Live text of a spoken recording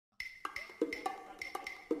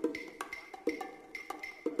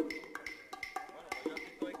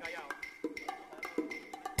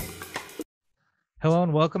Hello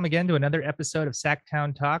and welcome again to another episode of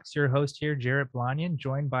Sacktown Talks. Your host here, Jarrett Blanian,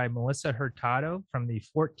 joined by Melissa Hurtado from the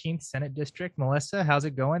 14th Senate District. Melissa, how's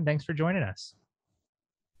it going? Thanks for joining us.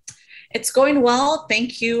 It's going well.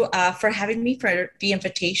 Thank you for having me for the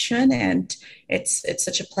invitation, and it's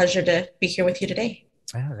such a pleasure to be here with you today.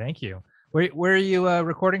 Thank you. Where are you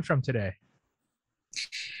recording from today?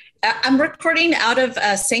 I'm recording out of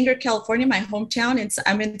Sanger, California, my hometown.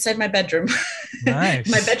 I'm inside my bedroom, my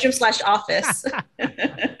Nice. bedroom slash office.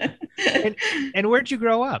 and, and where'd you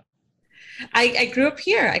grow up? I grew up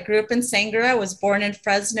here. I grew up in Sanger. I was born in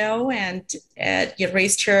Fresno and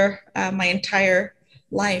raised here my entire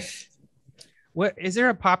life. What is there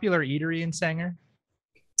a popular eatery in Sanger?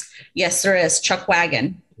 Yes, there is. Chuck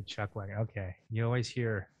Wagon. The Chuck Wagon. Okay. You always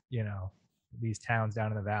hear, these towns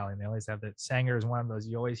down in the valley, and they always have that. Sanger is one of those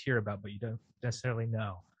you always hear about, but you don't necessarily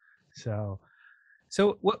know. So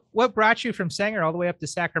what brought you from Sanger all the way up to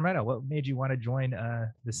Sacramento? What made you want to join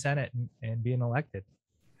the Senate and being elected?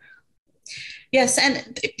 Yes,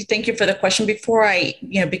 and thank you for the question. Before I,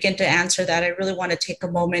 begin to answer that, I really want to take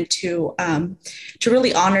a moment to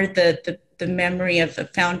really honor the memory of the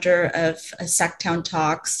founder of Sacktown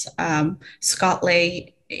Talks, Scott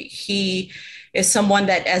Lay. He is someone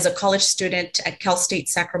that, as a college student at Cal State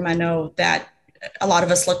Sacramento, that a lot of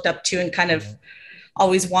us looked up to and kind of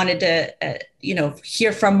always wanted to,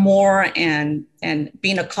 hear from more. And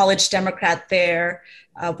being a college Democrat there,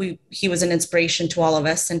 he was an inspiration to all of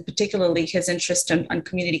us, and particularly his interest on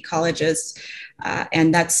community colleges.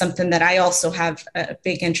 And that's something that I also have a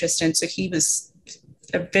big interest in. So he was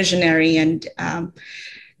a visionary, and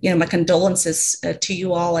my condolences to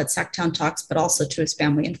you all at Sacktown Talks, but also to his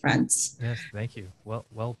family and friends. Yes, thank you.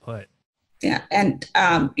 Well put. Yeah, and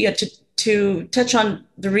to touch on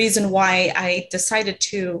the reason why I decided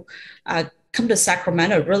to come to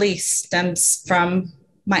Sacramento really stems from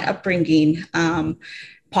my upbringing.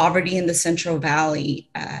 Poverty in the Central Valley.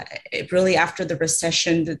 It really, after the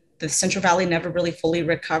recession, the Central Valley never really fully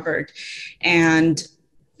recovered. And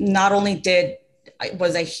not only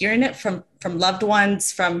was I hearing it from loved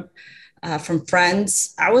ones, from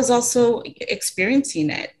friends, I was also experiencing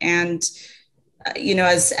it. And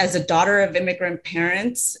as a daughter of immigrant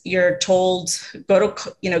parents, you're told go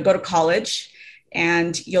to college,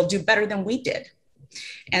 and you'll do better than we did.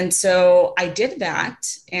 And so I did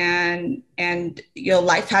that, and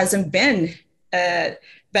life hasn't been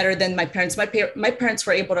better than my parents. My parents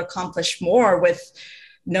were able to accomplish more with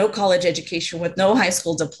no college education, with no high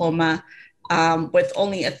school diploma, with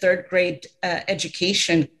only a third grade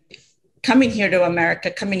education, coming here to America,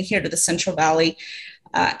 coming here to the Central Valley,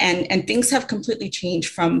 and things have completely changed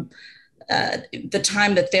from the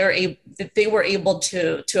time that they were able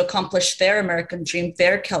to accomplish their American dream,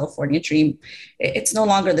 their California dream. It's no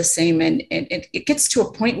longer the same, and it gets to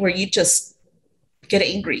a point where you just get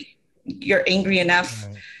angry. You're angry enough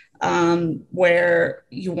where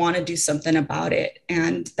you want to do something about it,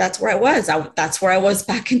 and that's where I was. That's where I was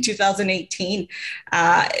back in 2018.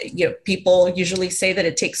 People usually say that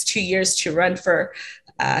it takes 2 years to run for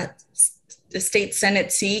the state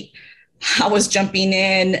Senate seat. I was jumping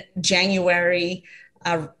in January,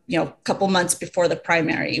 a couple months before the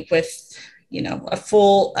primary, with, a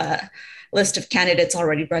full list of candidates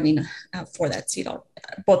already running for that seat,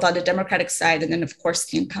 both on the Democratic side and then, of course,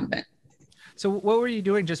 the incumbent. So what were you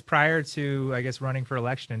doing just prior to, I guess, running for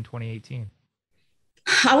election in 2018?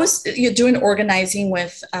 I was doing organizing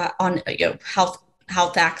with on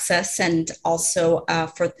health access, and also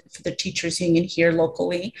for the teachers union here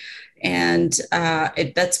locally. And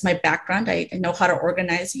that's my background. I know how to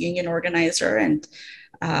organize, a union organizer, and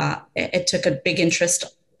it took a big interest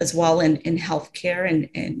as well in healthcare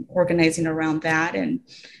and organizing around that. And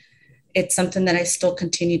it's something that I still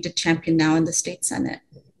continue to champion now in the state Senate.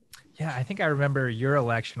 Yeah, I think I remember your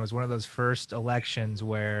election was one of those first elections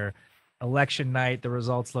where election night, the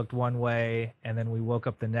results looked one way, and then we woke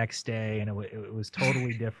up the next day and it was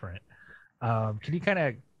totally different. Can you kind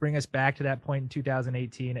of bring us back to that point in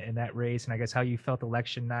 2018 in that race, and I guess how you felt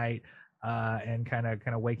election night, and kind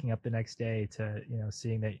of waking up the next day to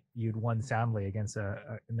seeing that you'd won soundly against an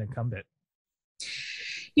incumbent?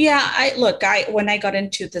 Yeah, when I got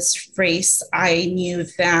into this race, I knew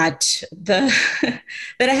that that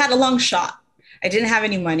I had a long shot. I didn't have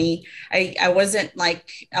any money. I wasn't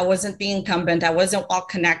the incumbent. I wasn't well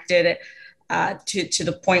connected to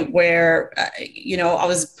the point where I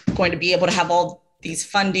was going to be able to have all these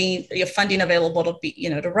funding available to be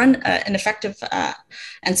to run an effective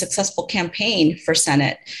and successful campaign for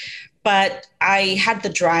Senate. But I had the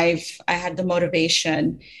drive, I had the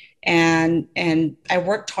motivation, and I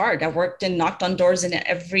worked hard. I worked and knocked on doors in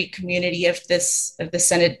every community of the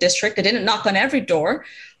Senate district. I didn't knock on every door.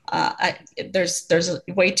 There's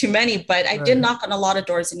way too many, but I did Right. knock on a lot of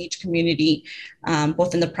doors in each community,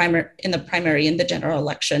 both in the primary and the general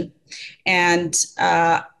election. And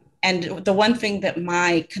and the one thing that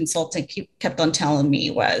my consultant kept on telling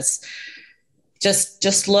me was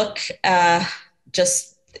just look,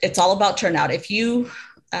 just it's all about turnout. If you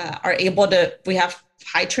are able to, we have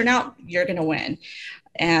high turnout, you're going to win,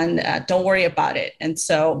 and don't worry about it. And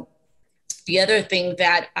so the other thing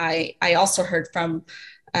that I also heard from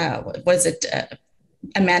was it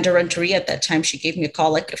Amanda Renteria at that time. She gave me a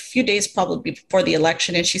call like a few days probably before the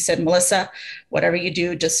election, and she said, Melissa, whatever you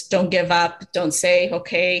do, just don't give up. Don't say,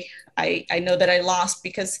 okay, I know that I lost,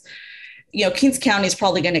 because Kings County is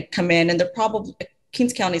probably going to come in, and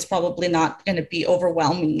Kings County is probably not going to be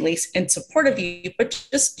overwhelmingly in support of you, but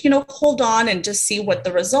just hold on and just see what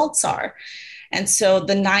the results are. And so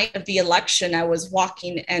the night of the election, I was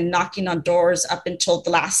walking and knocking on doors up until the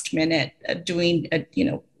last minute, doing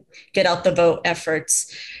get out the vote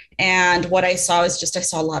efforts. And what I saw is I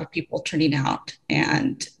saw a lot of people turning out,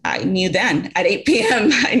 and I knew then at 8 p.m.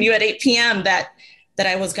 I knew at 8 p.m. that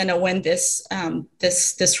I was going to win this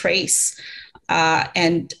race.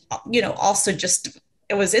 And also just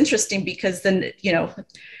it was interesting because then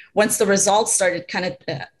once the results started kind of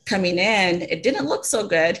coming in, it didn't look so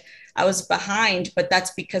good. I was behind, but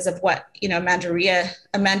that's because of what Amanda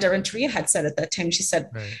Renteria had said at that time. She said,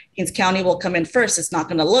 right, Kings County will come in first. It's not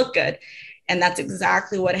going to look good. And that's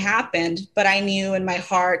exactly what happened. But I knew in my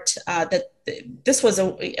heart that this was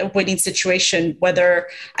a winning situation, whether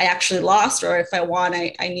I actually lost or if I won.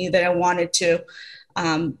 I knew that I wanted to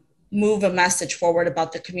move a message forward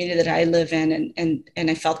about the community that I live in, and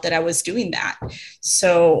I felt that I was doing that.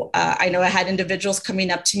 So I know I had individuals coming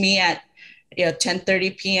up to me at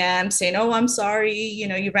 10:30 p.m. saying, "Oh, I'm sorry,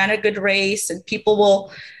 you ran a good race, and people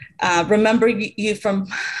will remember you from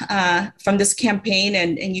this campaign,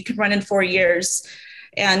 and you can run in 4 years."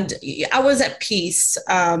 And I was at peace,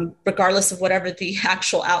 regardless of whatever the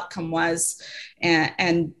actual outcome was.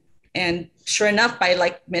 And sure enough, by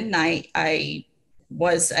like midnight, I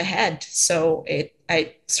was ahead. So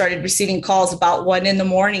I started receiving calls about 1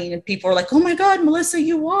 a.m, and people were like, "Oh my God, Melissa,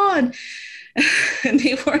 you won." And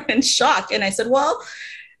they were in shock. And I said, well,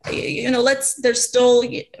 we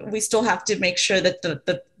still have to make sure that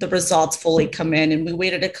the results fully come in. And we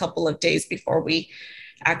waited a couple of days before we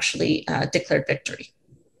actually declared victory.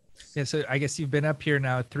 Yeah. So I guess you've been up here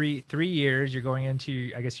now 3 years. You're going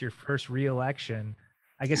into, I guess, your first reelection.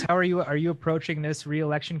 I guess, how are you approaching this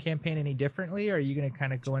reelection campaign any differently? Or are you going to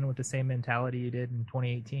kind of go in with the same mentality you did in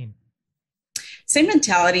 2018? Same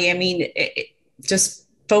mentality. I mean, just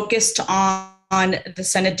focused on the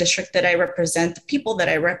Senate district that I represent, the people that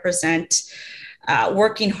I represent,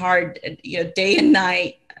 working hard, day and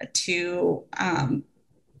night to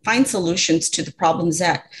find solutions to the problems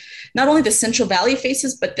that not only the Central Valley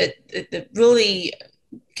faces, but that really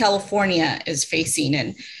California is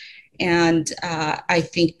facing. And I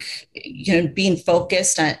think, being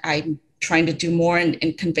focused, I'm trying to do more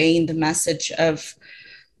in conveying the message of,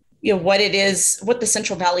 what the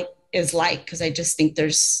Central Valley is like, because I just think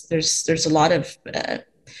there's a lot of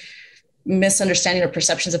misunderstanding or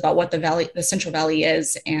perceptions about what the Central Valley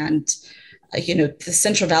is. And the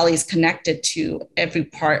Central Valley is connected to every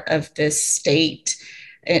part of this state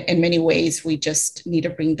in many ways. We just need to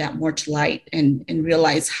bring that more to light and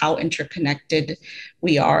realize how interconnected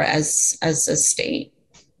we are as a state.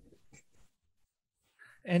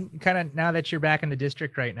 And kind of now that you're back in the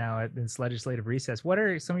district right now at this legislative recess, what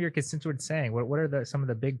are some of your constituents saying? What are some of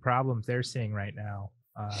the big problems they're seeing right now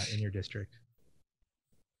in your district?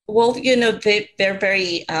 Well, they're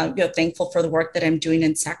very thankful for the work that I'm doing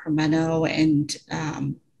in Sacramento, and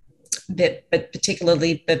but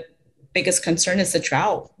particularly the biggest concern is the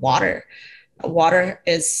drought. Water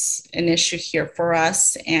is an issue here for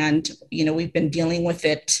us, and we've been dealing with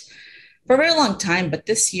it for a very long time, but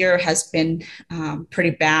this year has been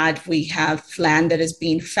pretty bad. We have land that is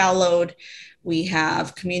being fallowed. We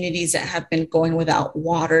have communities that have been going without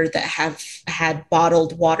water, that have had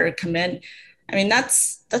bottled water come in. I mean,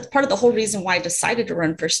 that's part of the whole reason why I decided to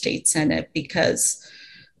run for state senate, because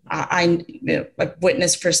I've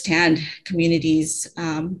witnessed firsthand communities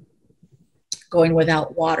going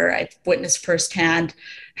without water. I've witnessed firsthand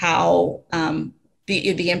how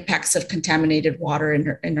the impacts of contaminated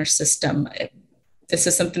water in our system. This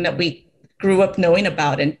is something that we grew up knowing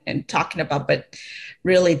about and talking about, but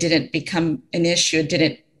really didn't become an issue.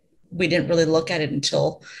 We didn't really look at it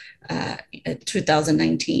until uh,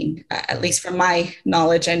 2019. At least from my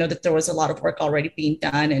knowledge, I know that there was a lot of work already being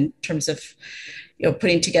done in terms of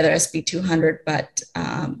putting together SB 200, but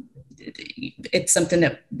it's something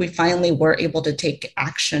that we finally were able to take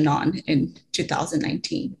action on in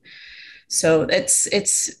 2019. So it's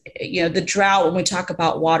the drought. When we talk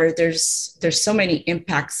about water, there's so many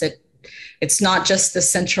impacts that it's not just the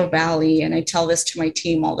Central Valley. And I tell this to my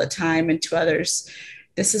team all the time and to others.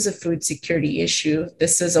 This is a food security issue.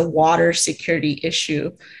 This is a water security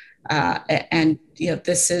issue. And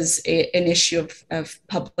this is an issue of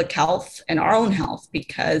public health and our own health,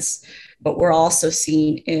 because what we're also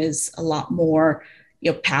seeing is a lot more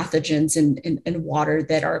pathogens in water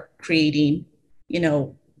that are creating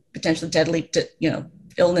potentially deadly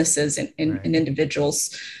illnesses in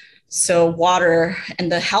individuals. So water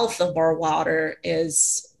and the health of our water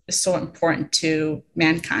is so important to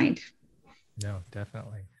mankind. No,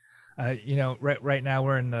 definitely. Right now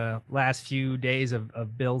we're in the last few days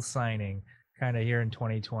of bill signing, kind of here in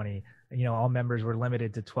 2020. All members were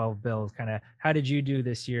limited to 12 bills. Kind of, how did you do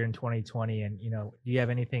this year in 2020? And do you have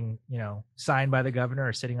anything signed by the governor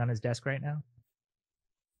or sitting on his desk right now?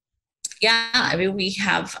 Yeah, I mean, we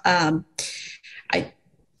have. I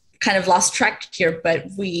kind of lost track here, but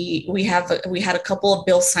we had a couple of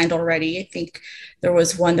bills signed already. I think there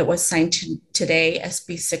was one that was signed today,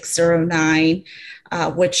 SB 609,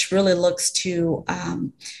 which really looks to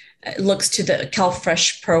the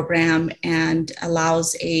CalFresh program and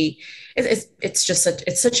allows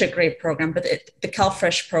it's such a great program. But the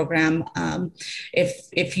CalFresh program,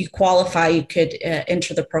 if you qualify, you could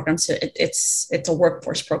enter the program. So it's a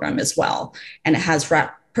workforce program as well, and it has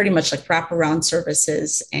pretty much like wraparound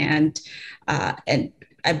services. And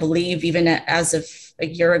I believe even as of a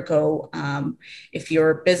year ago, if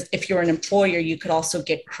you're an employer, you could also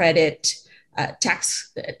get credit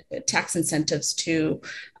tax incentives to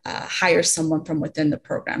hire someone from within the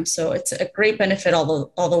program. So it's a great benefit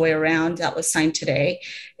all the way around. That was signed today.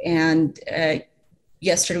 And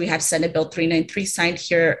yesterday we have Senate Bill 393 signed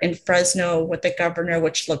here in Fresno with the governor,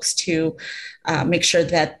 which looks to make sure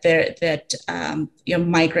that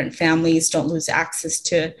migrant families don't lose access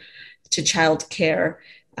to child care.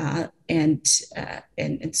 And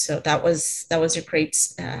so that was a great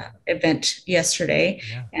event yesterday.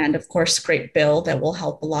 Yeah. And of course, great bill that will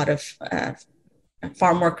help a lot of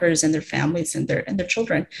farm workers and their families and their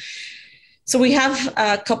children. So we have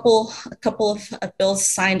a couple of bills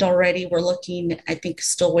signed already. We're looking, I think,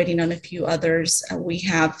 still waiting on a few others. We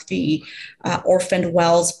have the orphaned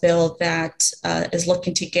wells bill that is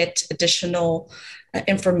looking to get additional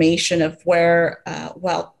information of where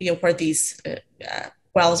these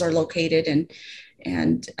wells are located,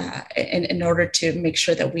 and in order to make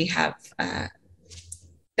sure that we have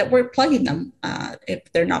that we're plugging them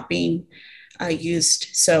if they're not being used.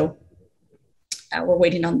 So we're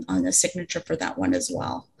waiting on a signature for that one as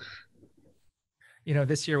well.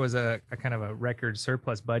 This year was a kind of a record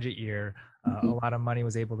surplus budget year. A lot of money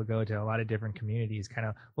was able to go to a lot of different communities. Kind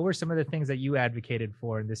of, what were some of the things that you advocated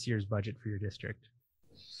for in this year's budget for your district?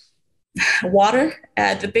 Water,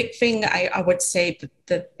 the big thing, I would say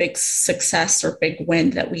the big success or big win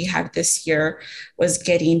that we had this year was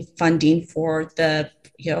getting funding for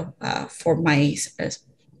for my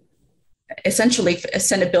essentially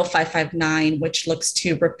Senate Bill 559, which looks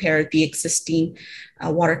to repair the existing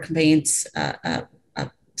water conveyance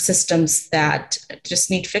systems that just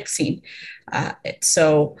need fixing.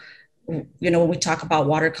 So when we talk about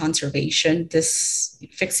water conservation,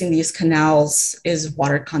 fixing these canals is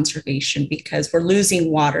water conservation, because we're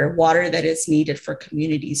losing water that is needed for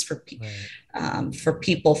communities, for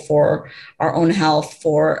people, for our own health,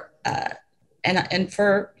 and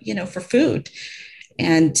for food.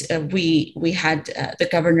 And we had the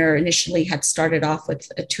governor initially had started off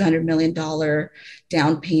with a $200 million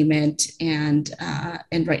down payment, and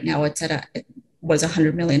right now it was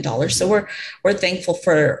 $100 million. So we're thankful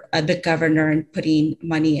for the governor and putting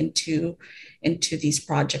money into these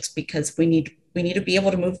projects, because we need to be able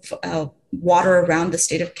to move water around the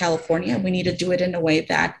state of California. We need to do it in a way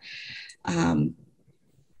that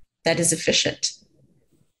is efficient.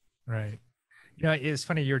 Right. It's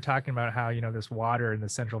funny, you were talking about how, this water and the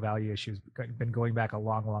Central Valley issue has been going back a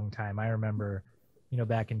long, long time. I remember,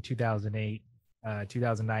 back in 2008,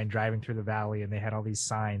 2009, driving through the valley, and they had all these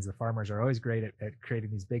signs. The farmers are always great at creating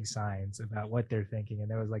these big signs about what they're thinking. And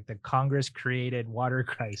there was like the Congress created water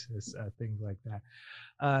crisis, things like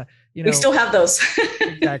that. We still have those.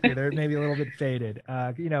 Exactly. They're maybe a little bit faded,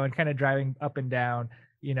 and kind of driving up and down,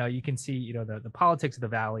 you can see, the politics of the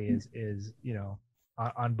valley is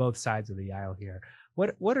on both sides of the aisle here.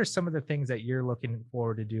 what are some of the things that you're looking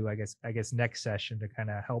forward to do, I guess next session to kind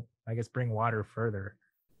of help, I guess, bring water further?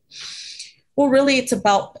 Well, really, it's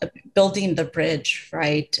about building the bridge,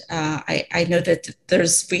 right? I know that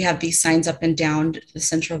we have these signs up and down the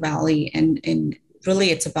Central Valley, and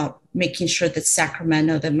really it's about making sure that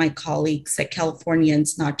Sacramento, that my colleagues, that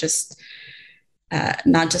Californians, not just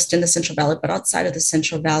in the Central Valley, but outside of the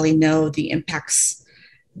Central Valley, know the impacts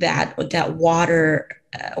that water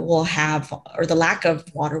will have, or the lack of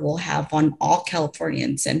water will have on all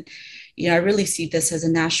Californians. And I really see this as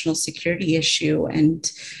a national security issue, and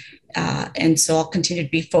so I'll continue to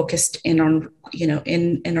be focused in on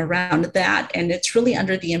in and around that. And it's really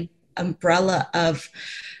under the umbrella of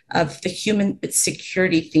the human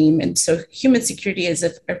security theme. And so human security is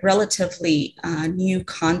a relatively new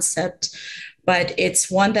concept, but it's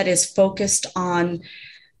one that is focused on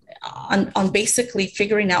basically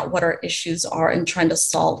figuring out what our issues are and trying to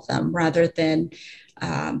solve them, rather than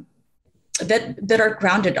that are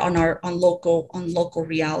grounded on local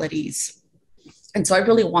realities. And so I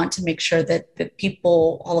really want to make sure that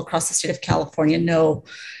people all across the state of California know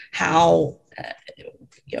how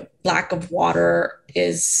lack of water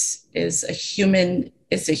is a human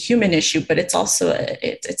issue, but it's also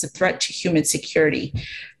it's a threat to human security,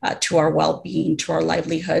 to our well-being, to our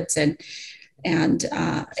livelihoods. And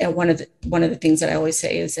one of the things that I always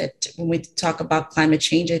say is that when we talk about climate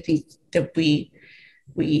change, I think that we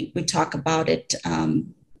talk about it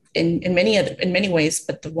in many ways,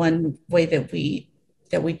 but the one way that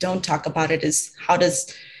we don't talk about it is how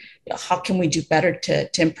can we do better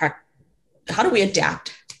to impact? How do we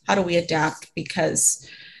adapt? Because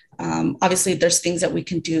obviously there's things that we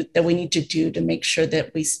can do, that we need to do to make sure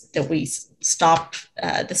that we stop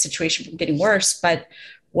the situation from getting worse. But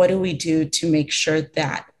what do we do to make sure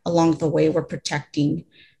that along the way we're protecting,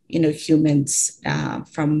 humans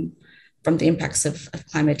from the impacts of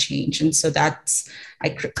climate change? And so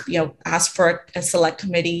I asked for a select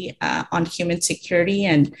committee on human security,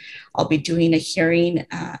 and I'll be doing a hearing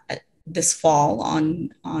this fall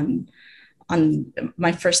on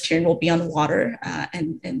my first hearing will be on water,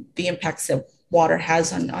 and the impacts that water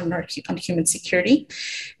has on human security.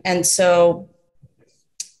 And so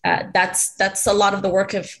that's a lot of the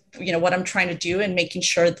work of what I'm trying to do, and making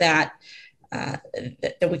sure that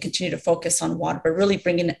we continue to focus on water, but really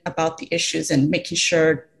bringing about the issues and making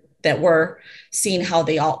sure that we're seeing how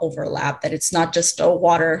they all overlap, that it's not just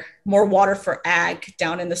more water for ag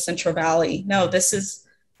down in the Central Valley. No, this is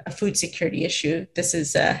a food security issue. This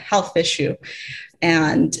is a health issue.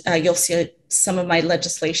 And you'll see some of my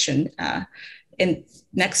legislation in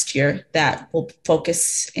next year that will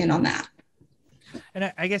focus in on that.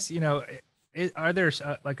 And I guess, are there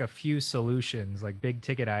like a few solutions, like big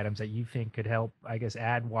ticket items that you think could help, I guess,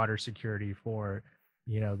 add water security for,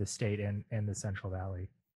 the state and the Central Valley?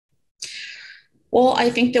 Well, I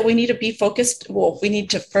think that we need to be focused. Well, we need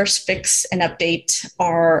to first fix and update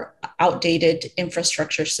our outdated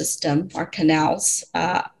infrastructure system, our canals.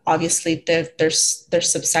 Obviously, there's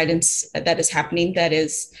subsidence that is happening, that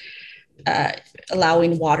is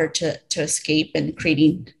allowing water to escape and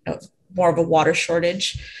creating more of a water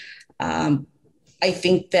shortage. I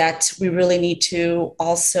think that we really need to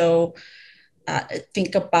also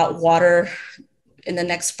think about water in the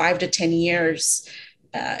next 5 to 10 years.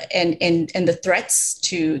 And the threats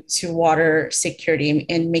to water security,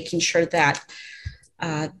 and making sure that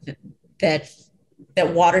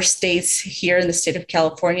water stays here in the state of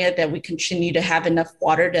California, that we continue to have enough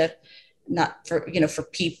water to not for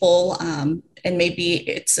people, and maybe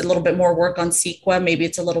it's a little bit more work on CEQA, maybe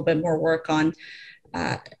it's a little bit more work on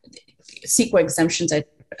CEQA exemptions,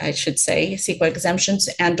 I should say, CEQA exemptions,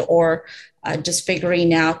 and or just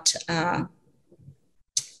figuring out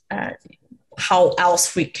how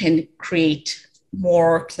else we can create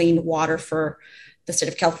more clean water for the state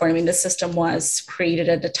of California. I mean, the system was created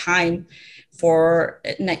at a time for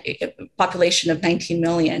a population of 19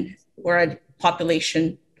 million. We're a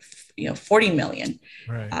population, 40 million.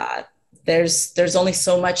 Right. There's only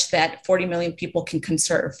so much that 40 million people can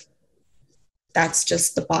conserve. That's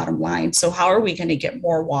just the bottom line. So how are we going to get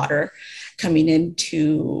more water coming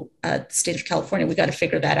into the state of California? We got to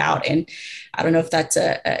figure that out. And I don't know if that's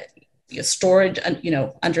a storage,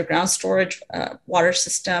 underground storage water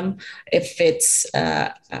system, if it's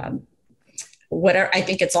whatever. I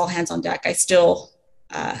think it's all hands on deck. I still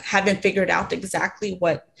haven't figured out exactly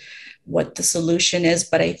what the solution is,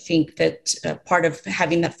 but I think that part of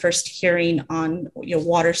having that first hearing on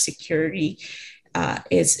water security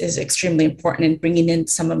is extremely important, and bringing in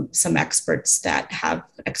some experts that have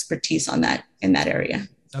expertise on that in that area.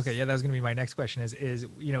 Okay, yeah, that was going to be my next question. Is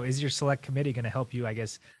your select committee going to help you, I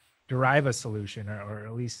guess, derive a solution, or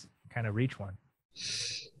at least kind of reach one?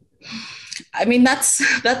 I mean, that's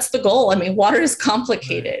the goal. I mean, water is Right.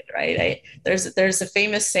 complicated, right? There's a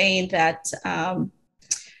famous saying that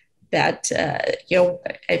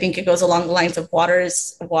I think it goes along the lines of water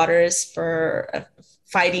is for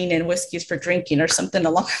fighting and whiskey is for drinking, or something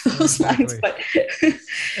along those lines. Exactly.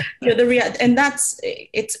 But and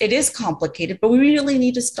it is complicated, but we really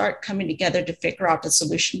need to start coming together to figure out the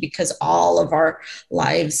solution, because all of our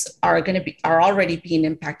lives are already being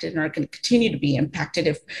impacted and are going to continue to be impacted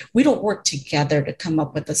if we don't work together to come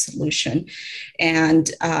up with a solution.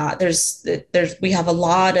 And we have a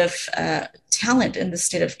lot of talent in the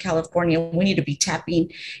state of California. We need to be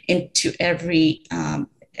tapping into every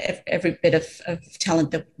bit of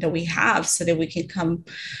talent that we have, so that we can come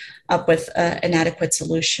up with an adequate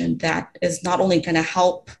solution that is not only going to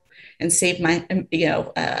help and save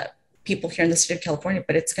people here in the state of California,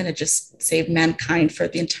 but it's going to just save mankind for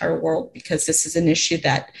the entire world, because this is an issue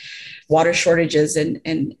that water shortages and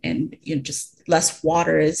just less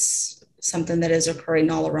water is something that is occurring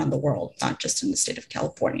all around the world, not just in the state of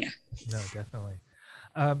California. No, definitely.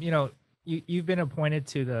 You've been appointed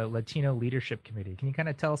to the Latino Leadership Committee. Can you kind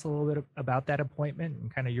of tell us a little bit about that appointment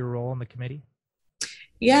and kind of your role in the committee?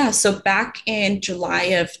 Yeah, so back in July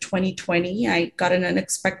of 2020, I got an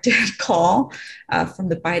unexpected call from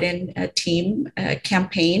the Biden team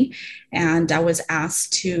campaign, and I was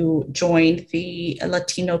asked to join the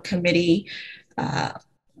Latino committee,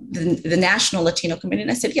 the National Latino Committee.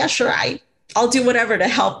 And I said, yeah, sure, I'll do whatever to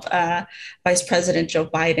help Vice President Joe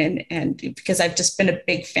Biden. And because I've just been a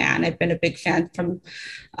big fan. I've been a big fan from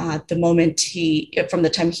from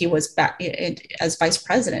the time he was back as Vice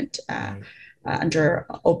President. Under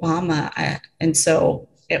Obama. And so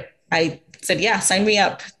I said, yeah, sign me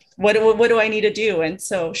up. What do I need to do? And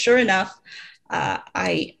so sure enough,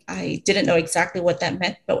 I didn't know exactly what that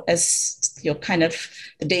meant, but as kind of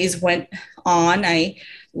the days went on, I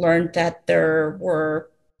learned that there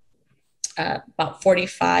were about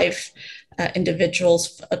 45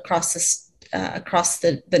 individuals across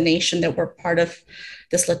the nation that were part of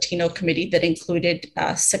this Latino committee, that included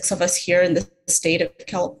 6 of us here in the state of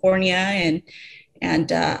California,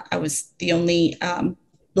 and I was the only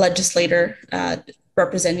legislator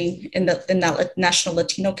representing in that National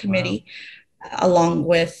Latino Committee, wow, along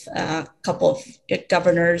with a couple of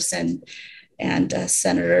governors and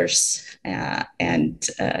senators and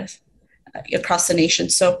across the nation.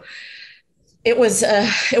 So it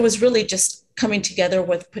was really just coming together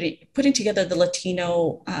with putting together the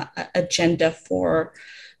Latino agenda for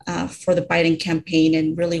the Biden campaign,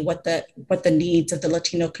 and really what the needs of the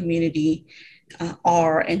Latino community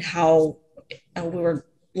are, and how we were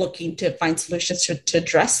looking to find solutions to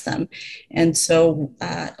address them. And so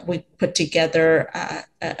we put together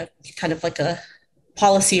a kind of like a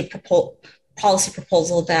policy proposal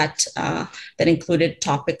that included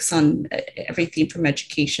topics on everything from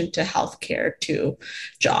education to healthcare to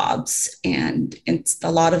jobs, and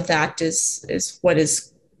a lot of that is what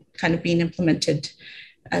is kind of being implemented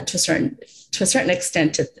to a certain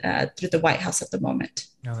extent through the White House at the moment.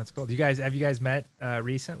 No, that's cool. Have you guys met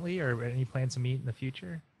recently, or any plans to meet in the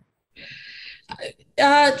future?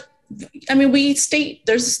 I mean,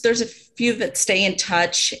 there's a few that stay in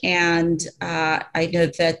touch, and I know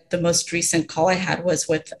that the most recent call I had was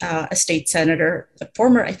with a state senator,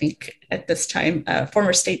 I think at this time,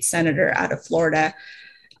 former state senator out of Florida.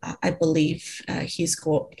 I believe he's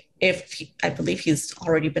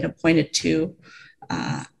already been appointed to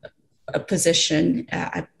a position,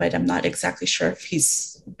 but I'm not exactly sure if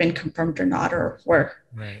he's been confirmed or not, or where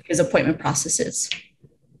his appointment process is.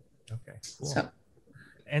 Okay, cool.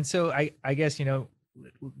 So I guess,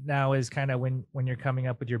 now is kind of when you're coming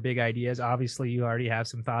up with your big ideas. Obviously, you already have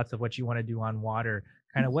some thoughts of what you want to do on water.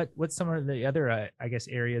 Kind of what's some of the other, I guess,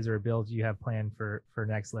 areas or bills you have planned for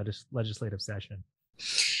next legislative session?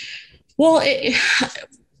 Well,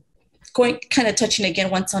 touching again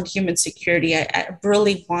once on human security, I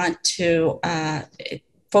really want to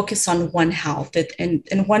focus on One Health. And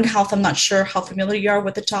One Health, I'm not sure how familiar you are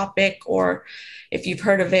with the topic or if you've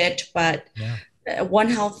heard of it, but yeah. One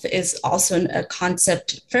Health is also a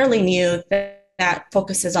concept fairly new that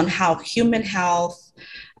focuses on how human health,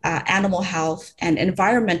 animal health, and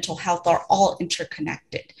environmental health are all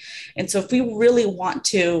interconnected. And so if we really want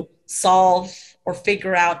to solve or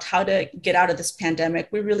figure out how to get out of this pandemic,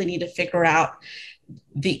 we really need to figure out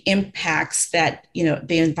the impacts that,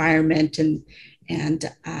 the environment and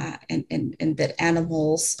that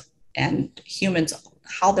animals and humans,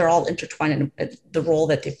 how they're all intertwined and the role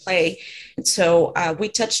that they play. And so we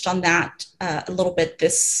touched on that a little bit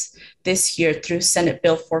this this year through Senate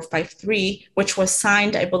Bill 453, which was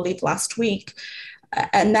signed, I believe, last week.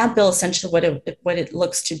 And that bill essentially what it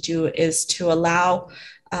looks to do is to allow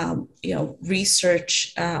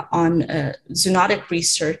research on zoonotic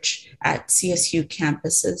research at CSU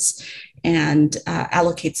campuses and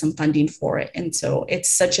allocate some funding for it. And so it's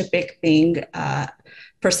such a big thing.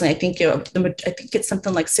 Personally, I think it's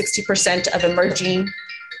something like 60% of emerging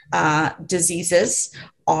diseases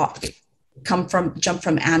jump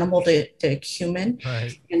from animal to human.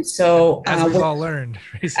 Right. And so as we've all learned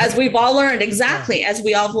recently. As we've all learned, exactly. Yeah. As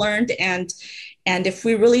we all have learned. And if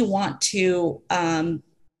we really want to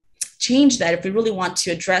change that, if we really want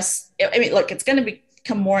to address, I mean, look, it's going to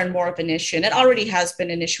become more and more of an issue, and it already has been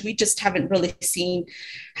an issue. We just haven't really seen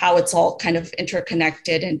how it's all kind of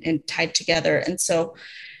interconnected and tied together. And so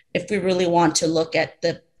if we really want to look at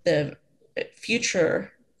the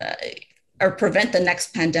future or prevent the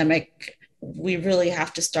next pandemic, we really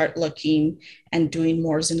have to start looking and doing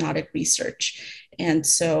more zoonotic research. And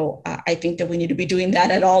so I think that we need to be doing that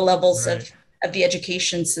at all levels of the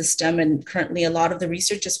education system. And currently a lot of the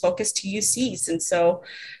research is focused to UCs. And so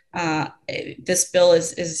this bill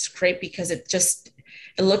is great because it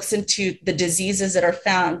looks into the diseases that are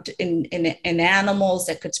found in animals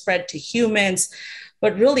that could spread to humans,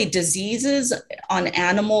 but really diseases on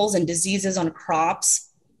animals and diseases on crops.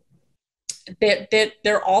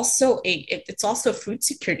 They're also it's also a food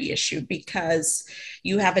security issue, because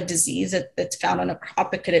you have a disease that's found on a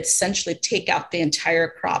crop that could essentially take out the entire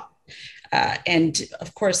crop. And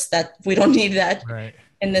of course that we don't need that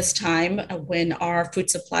in this time when our food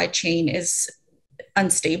supply chain is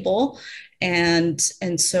unstable. And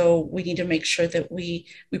so we need to make sure that we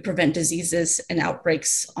prevent diseases and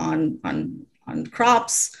outbreaks on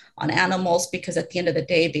crops, on animals, because at the end of the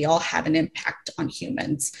day, they all have an impact on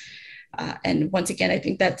humans. And once again, I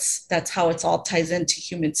think that's how it's all ties into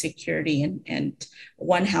human security, and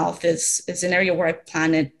One Health is an area where I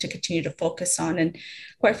plan to continue to focus on. And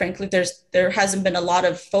quite frankly, there hasn't been a lot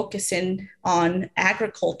of focus on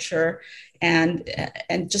agriculture and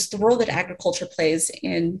just the role that agriculture plays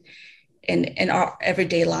in our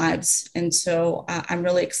everyday lives. And so I'm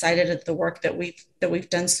really excited at the work that we've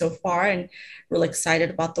done so far, and really excited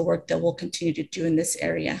about the work that we'll continue to do in this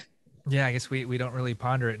area. Yeah, I guess we don't really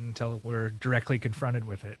ponder it until we're directly confronted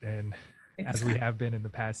with it. And as we have been in the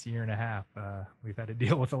past year and a half, we've had to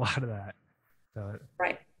deal with a lot of that. So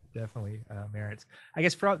definitely merits. I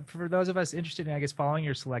guess for those of us interested in, I guess, following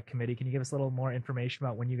your select committee, can you give us a little more information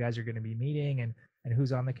about when you guys are going to be meeting and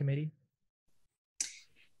who's on the committee?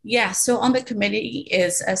 Yeah, so on the committee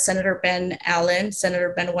is Senator Ben Allen,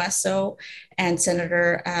 Senator Ben Wesso, and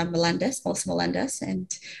Senator Melissa Melendez,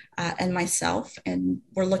 and myself. And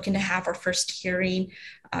we're looking to have our first hearing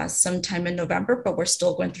sometime in November, but we're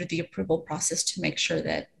still going through the approval process to make sure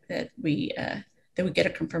that we get a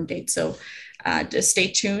confirmed date. So just stay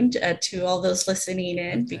tuned to all those listening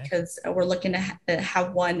in, because we're looking to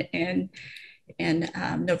have one in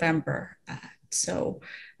November.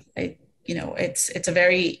 It's a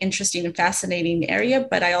very interesting and fascinating area,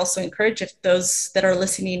 but I also encourage, if those that are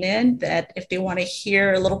listening in, that if they want to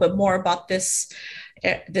hear a little bit more about this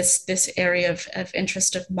area of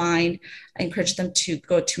interest of mine, I encourage them to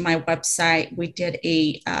go to my website. We did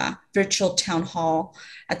a virtual town hall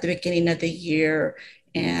at the beginning of the year,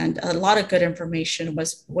 and a lot of good information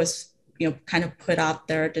was kind of put out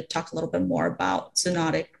there to talk a little bit more about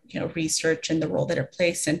zoonotic research and the role that it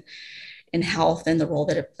plays in health, and the role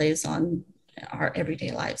that it plays on our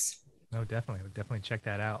everyday lives. No, definitely check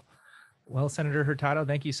that out. Well, Senator Hurtado,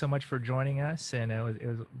 thank you so much for joining us, and it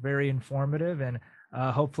was very informative, and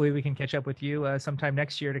hopefully we can catch up with you sometime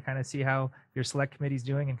next year to kind of see how your select committee is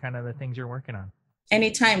doing and kind of the things you're working on.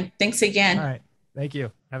 Anytime. Thanks again. All right. Thank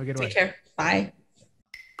you. Have a good one. Take care. Bye.